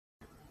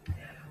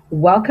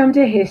Welcome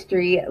to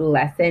History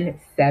Lesson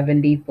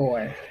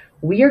 74.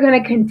 We are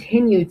going to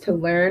continue to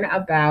learn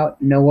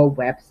about Noah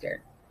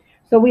Webster.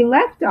 So we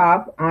left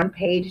off on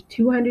page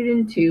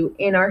 202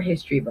 in our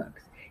history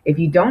books. If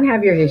you don't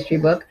have your history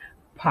book,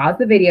 pause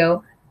the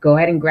video, go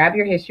ahead and grab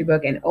your history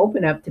book and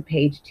open up to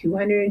page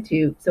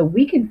 202 so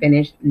we can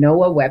finish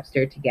Noah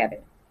Webster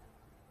together.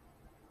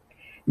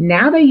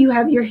 Now that you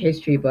have your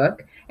history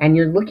book and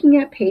you're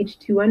looking at page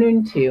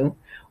 202,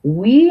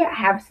 we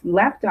have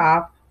left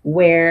off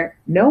where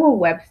Noah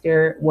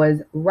Webster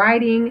was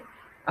writing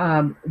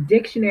the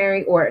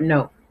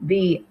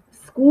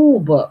school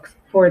books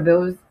for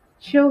those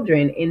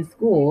children in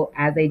school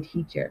as a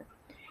teacher.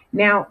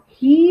 Now,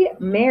 he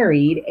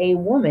married a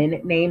woman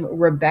named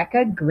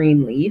Rebecca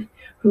Greenleaf,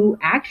 who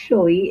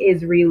actually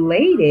is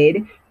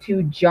related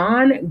to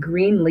John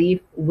Greenleaf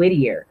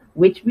Whittier,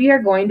 which we are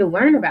going to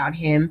learn about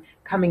him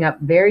coming up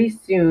very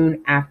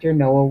soon after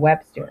Noah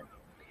Webster.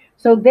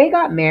 So they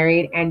got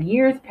married, and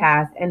years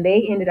passed, and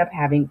they ended up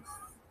having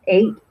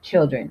 8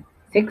 children,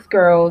 6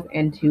 girls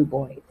and 2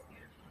 boys.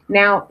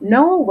 Now,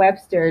 Noah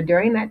Webster,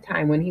 during that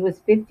time when he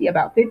was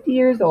about 50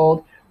 years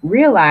old,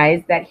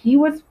 realized that he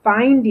was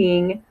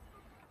finding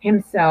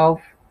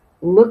himself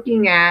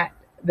looking at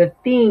the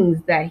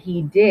things that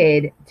he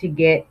did to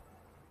get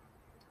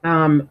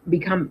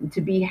become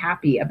to be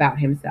happy about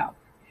himself,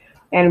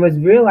 and was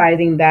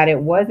realizing that it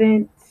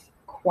wasn't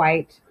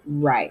quite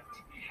right.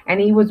 And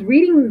he was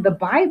reading the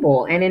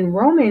Bible, and in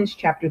Romans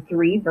chapter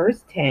 3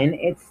 verse 10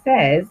 it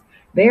says,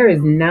 there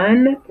is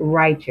none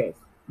righteous,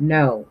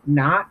 no,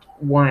 not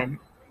one.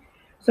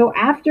 So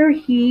after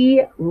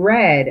he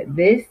read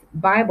this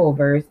Bible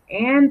verse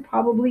and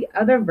probably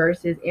other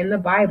verses in the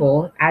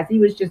Bible, as he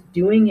was just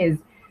doing his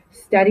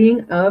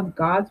studying of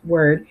God's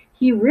word,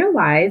 he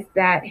realized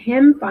that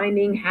him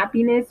finding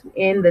happiness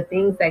in the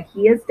things that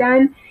he has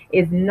done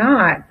is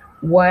not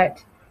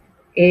what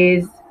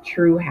is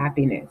true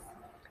happiness.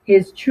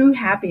 His true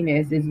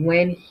happiness is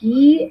when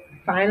he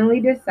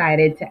finally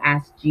decided to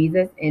ask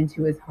Jesus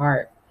into his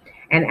heart.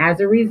 And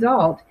as a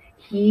result,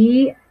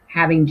 he,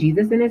 having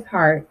Jesus in his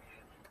heart,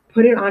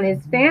 put it on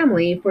his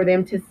family for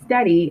them to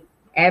study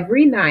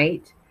every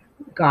night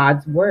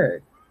God's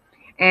word.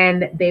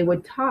 And they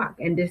would talk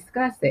and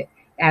discuss it.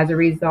 As a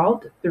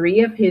result,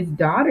 3 of his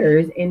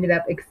daughters ended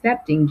up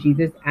accepting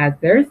Jesus as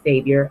their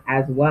Savior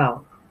as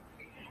well.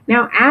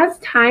 Now, as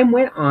time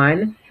went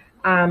on,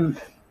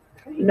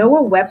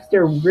 Noah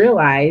Webster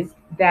realized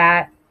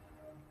that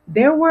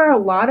there were a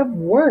lot of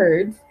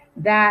words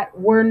that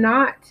were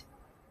not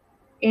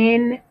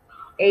in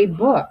a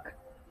book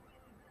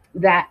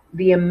that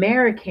the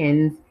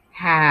Americans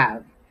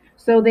have.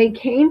 So they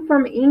came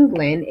from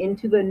England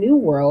into the New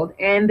World,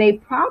 and they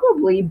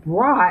probably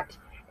brought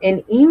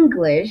an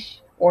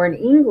English or an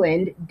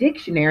England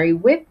dictionary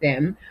with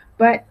them.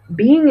 But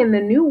being in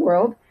the New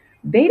World,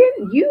 they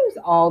didn't use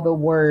all the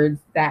words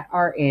that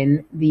are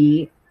in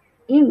the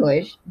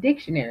English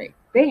dictionary.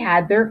 They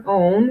had their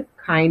own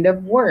kind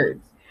of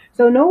words.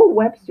 So Noah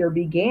Webster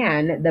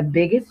began the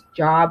biggest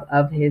job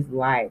of his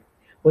life,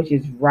 which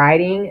is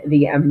writing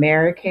the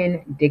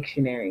American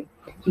dictionary.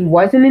 He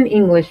wasn't an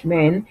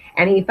Englishman,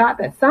 and he thought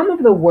that some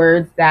of the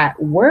words that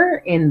were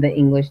in the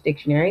English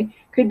dictionary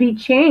could be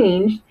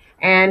changed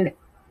and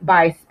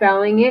by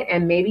spelling it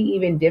and maybe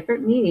even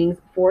different meanings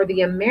for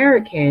the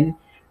American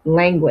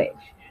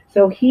language.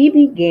 So he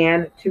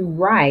began to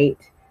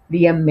write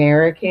the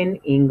American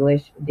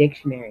English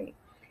Dictionary.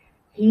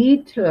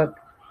 He took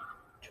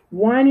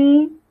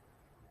 20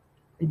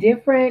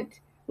 different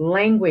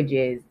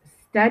languages,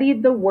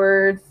 studied the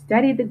words,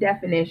 studied the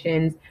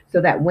definitions, so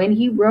that when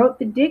he wrote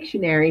the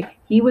dictionary,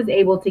 he was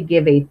able to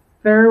give a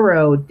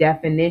thorough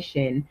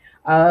definition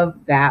of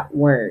that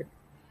word.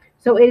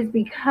 So it is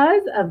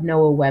because of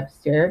Noah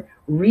Webster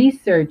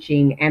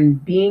researching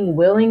and being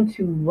willing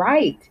to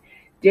write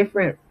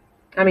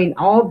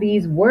all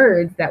these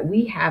words that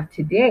we have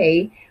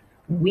today,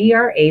 we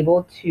are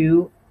able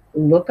to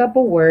look up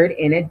a word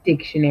in a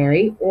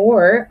dictionary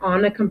or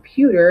on a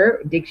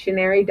computer,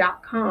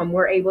 dictionary.com.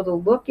 We're able to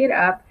look it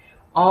up,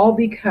 all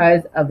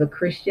because of a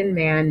Christian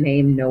man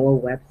named Noah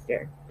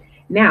Webster.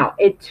 Now,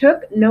 it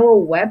took Noah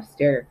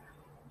Webster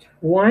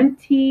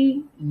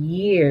 20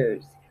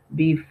 years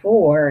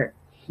before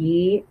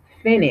he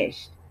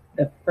finished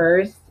the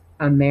first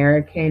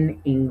American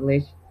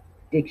English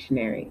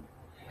dictionary.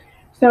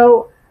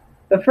 So,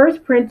 the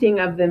first printing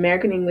of the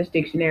American English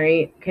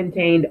Dictionary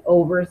contained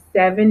over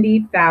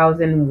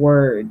 70,000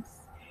 words.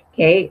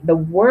 Okay, the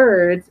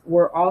words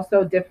were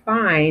also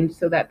defined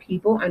so that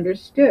people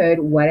understood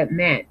what it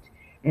meant.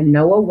 And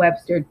Noah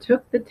Webster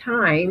took the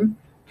time,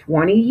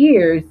 20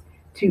 years,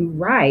 to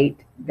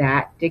write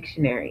that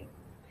dictionary.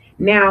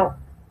 Now,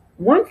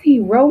 once he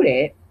wrote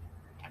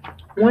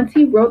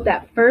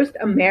that first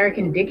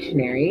American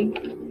dictionary,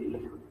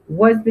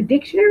 was the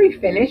dictionary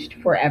finished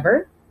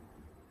forever?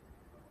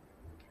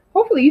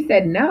 Hopefully you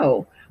said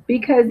no,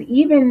 because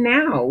even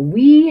now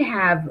we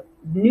have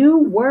new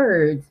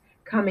words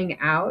coming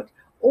out,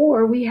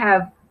 or we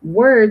have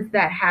words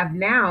that have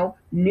now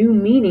new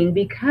meaning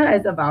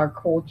because of our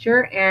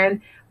culture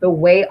and the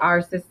way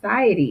our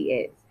society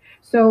is.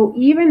 So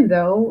even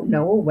though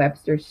Noah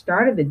Webster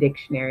started the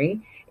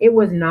dictionary, it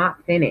was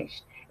not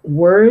finished.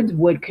 Words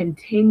would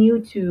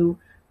continue to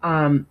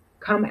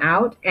come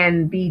out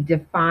and be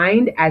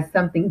defined as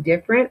something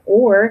different,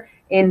 or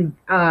in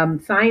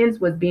science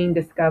was being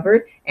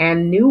discovered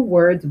and new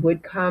words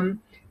would come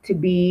to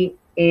be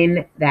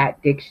in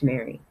that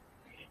dictionary.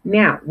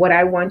 Now, what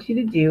I want you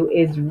to do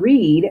is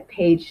read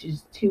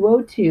pages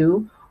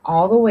 202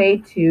 all the way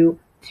to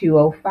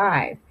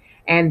 205.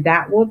 And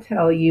that will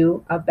tell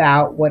you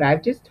about what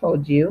I've just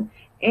told you.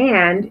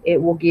 And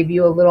it will give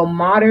you a little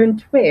modern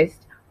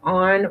twist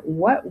on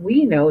what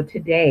we know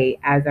today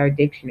as our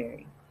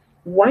dictionary.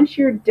 Once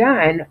you're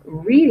done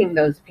reading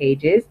those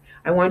pages,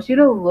 I want you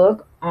to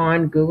look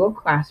on Google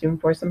Classroom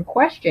for some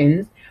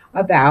questions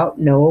about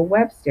Noah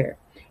Webster.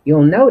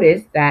 You'll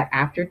notice that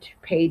after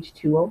page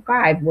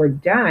 205, we're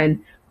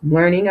done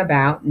learning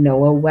about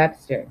Noah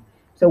Webster.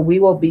 So we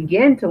will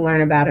begin to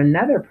learn about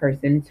another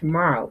person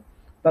tomorrow.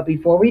 But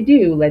before we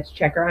do, let's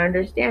check our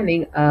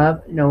understanding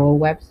of Noah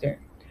Webster.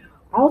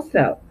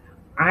 Also,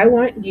 I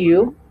want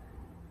you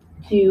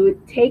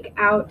to take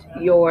out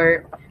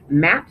your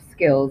map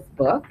skills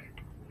book,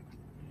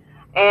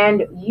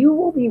 and you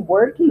will be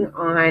working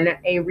on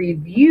a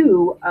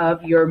review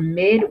of your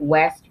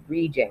Midwest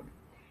region.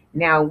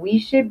 Now, we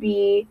should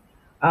be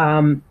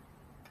um,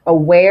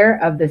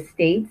 aware of the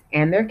states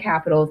and their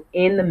capitals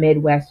in the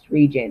Midwest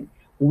region.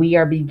 We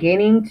are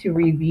beginning to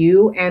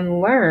review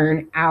and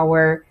learn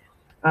our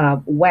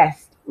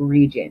Southwest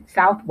region,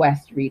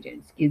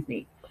 excuse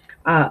me,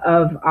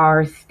 of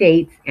our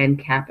states and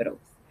capitals.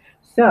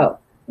 So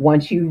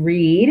once you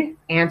read,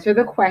 answer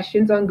the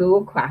questions on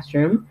Google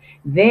Classroom,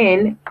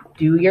 then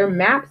do your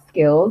map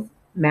skills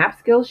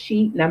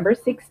sheet number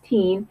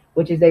 16,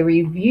 which is a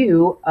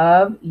review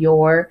of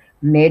your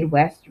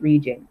Midwest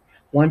region.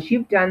 Once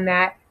you've done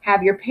that,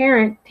 have your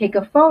parent take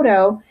a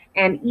photo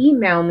and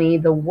email me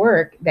the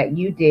work that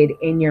you did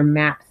in your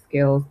map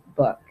skills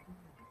book.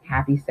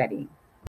 Happy studying.